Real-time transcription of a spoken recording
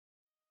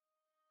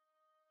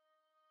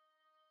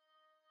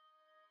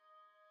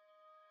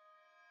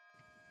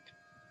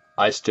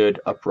I stood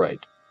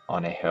upright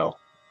on a hill.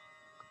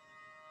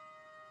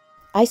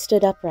 I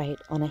stood upright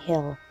on a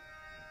hill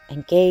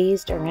and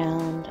gazed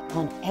around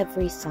on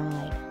every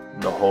side.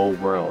 The whole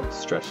world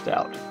stretched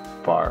out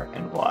far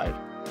and wide.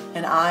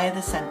 And I,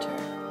 the center,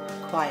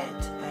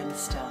 quiet and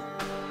still.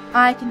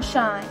 I can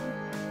shine.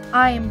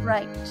 I am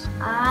bright.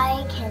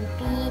 I can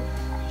be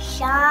a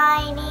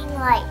shining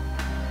light.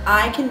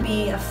 I can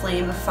be a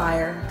flame of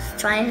fire.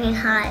 Striving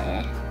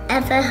higher,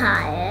 ever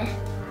higher.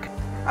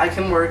 I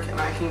can work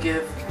and I can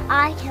give.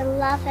 I can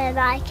love and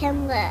I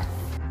can live.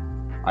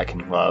 I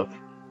can love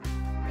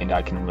and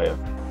I can live.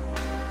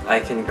 I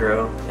can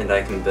grow and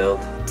I can build.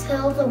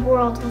 Till the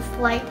world with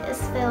light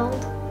is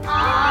filled.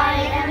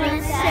 I am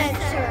a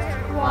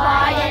center,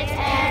 quiet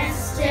and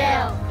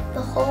still.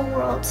 The whole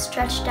world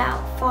stretched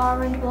out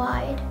far and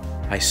wide.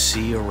 I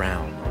see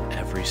around on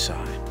every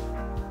side.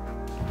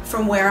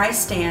 From where I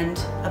stand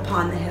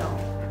upon the hill.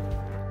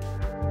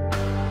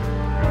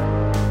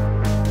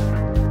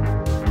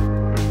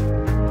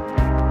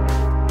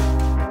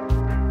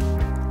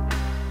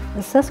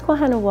 The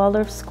Susquehanna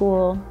Waldorf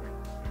School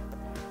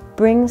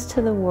brings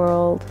to the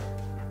world,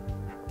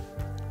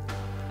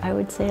 I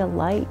would say, a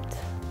light.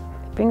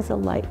 It brings a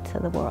light to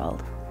the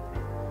world.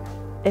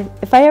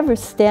 If I ever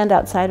stand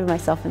outside of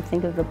myself and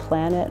think of the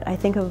planet, I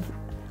think of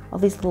all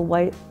these little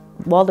white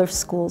Waldorf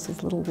schools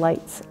as little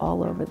lights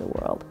all over the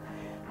world.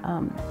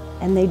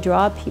 And they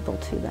draw people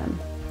to them.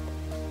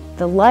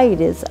 The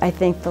light is, I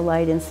think, the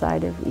light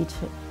inside of each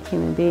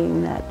human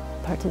being that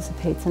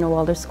participates in a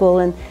Waldorf school.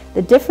 And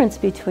the difference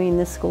between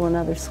this school and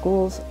other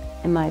schools,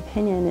 in my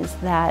opinion, is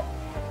that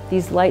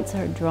these lights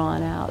are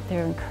drawn out,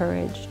 they're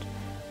encouraged,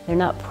 they're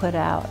not put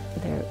out,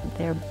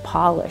 they're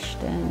polished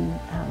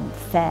and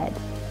fed.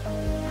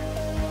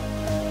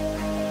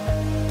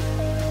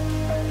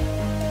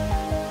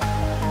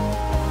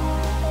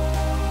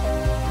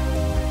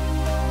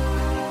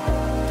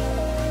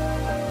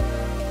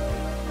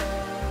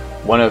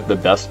 One of the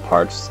best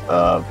parts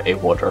of a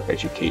Waldorf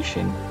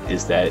education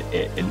is that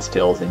it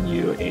instills in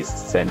you a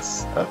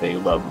sense of a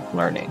love of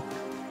learning.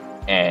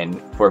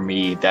 And for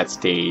me, that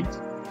stayed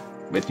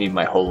with me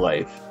my whole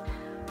life.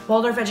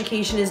 Waldorf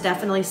education is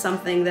definitely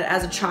something that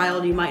as a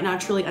child you might not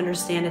truly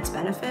understand its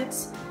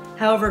benefits.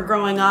 However,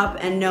 growing up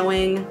and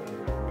knowing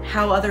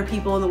how other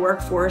people in the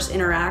workforce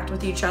interact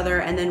with each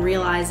other and then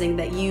realizing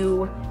that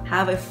you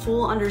have a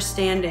full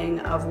understanding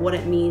of what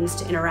it means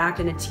to interact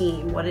in a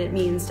team, what it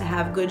means to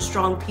have good,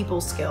 strong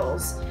people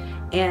skills,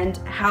 and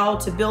how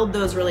to build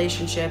those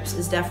relationships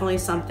is definitely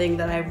something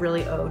that I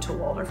really owe to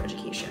Waldorf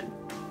education.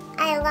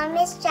 I love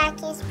Miss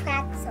Jackie's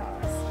pretzels.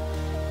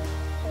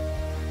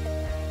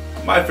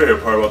 My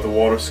favorite part about the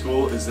Waldorf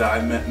School is that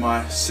I met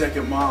my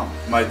second mom,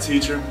 my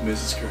teacher,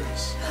 Mrs.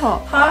 Curtis.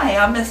 Oh, hi,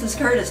 I'm Mrs.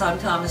 Curtis. I'm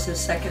Thomas's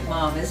second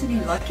mom. Isn't he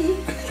lucky?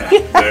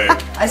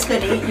 I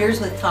spent 8 years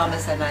with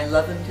Thomas and I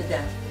love him to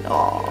death.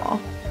 Aww.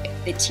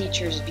 The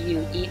teachers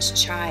view each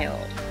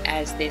child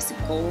as this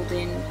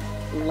golden,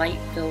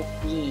 light-filled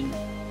being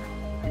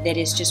that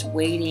is just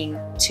waiting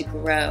to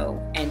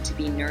grow and to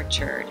be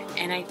nurtured.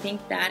 And I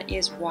think that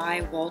is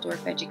why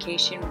Waldorf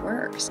education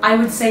works. I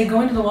would say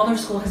going to the Waldorf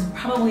School has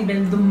probably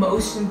been the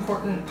most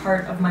important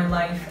part of my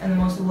life and the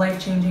most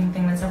life-changing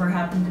thing that's ever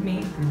happened to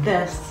me.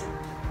 This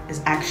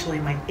is actually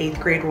my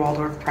 8th grade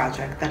Waldorf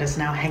project that is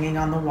now hanging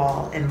on the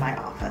wall in my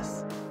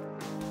office.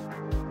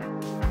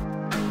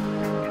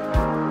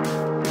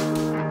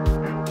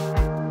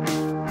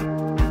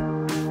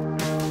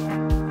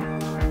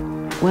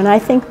 When I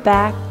think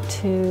back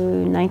to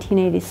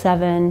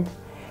 1987,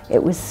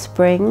 it was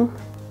spring.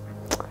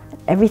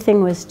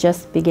 Everything was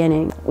just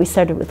beginning. We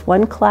started with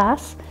one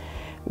class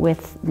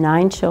with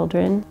 9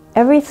 children.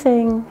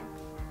 Everything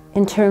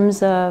in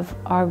terms of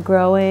our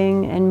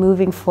growing and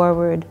moving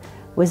forward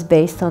was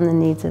based on the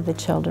needs of the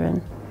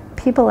children.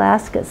 People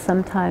ask us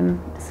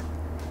sometimes,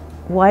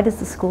 why does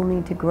the school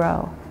need to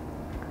grow?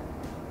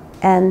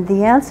 And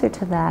the answer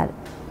to that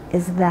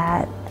is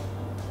that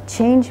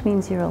change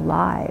means you're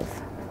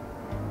alive.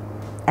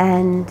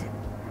 And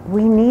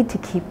we need to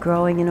keep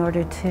growing in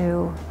order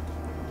to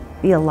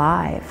be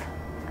alive.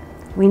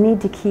 We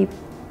need to keep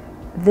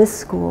this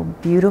school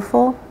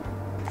beautiful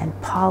and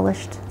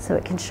polished so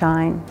it can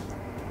shine.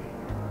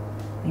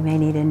 We may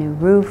need a new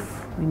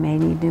roof, we may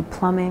need new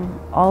plumbing.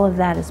 All of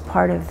that is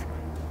part of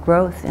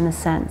growth in a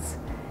sense.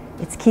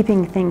 It's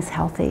keeping things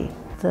healthy.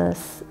 The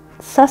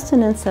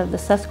sustenance of the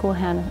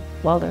Susquehanna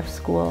Waldorf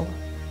School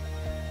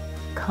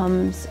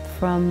comes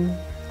from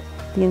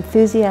the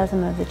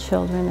enthusiasm of the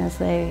children as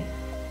they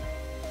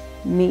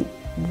meet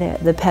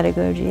the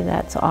pedagogy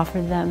that's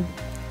offered them.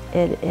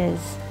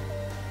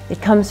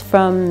 It comes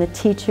from the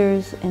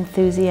teachers'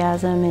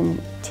 enthusiasm in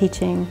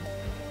teaching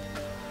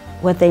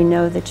what they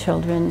know the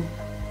children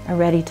are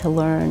ready to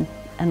learn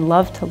and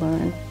love to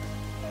learn.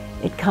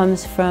 It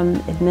comes from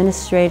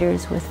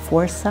administrators with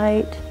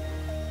foresight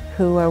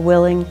who are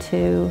willing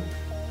to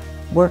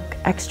work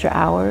extra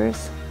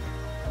hours.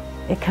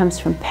 It comes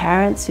from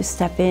parents who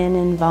step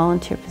in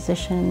volunteer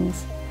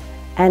positions,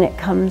 and it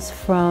comes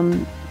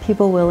from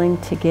people willing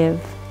to give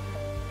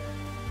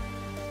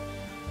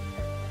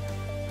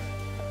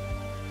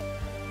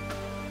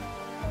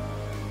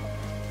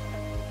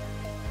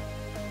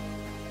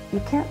You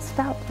can't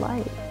stop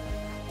light.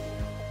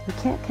 You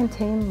can't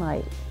contain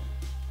light.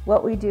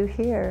 What we do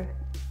here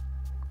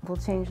will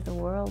change the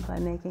world by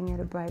making it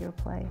a brighter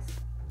place.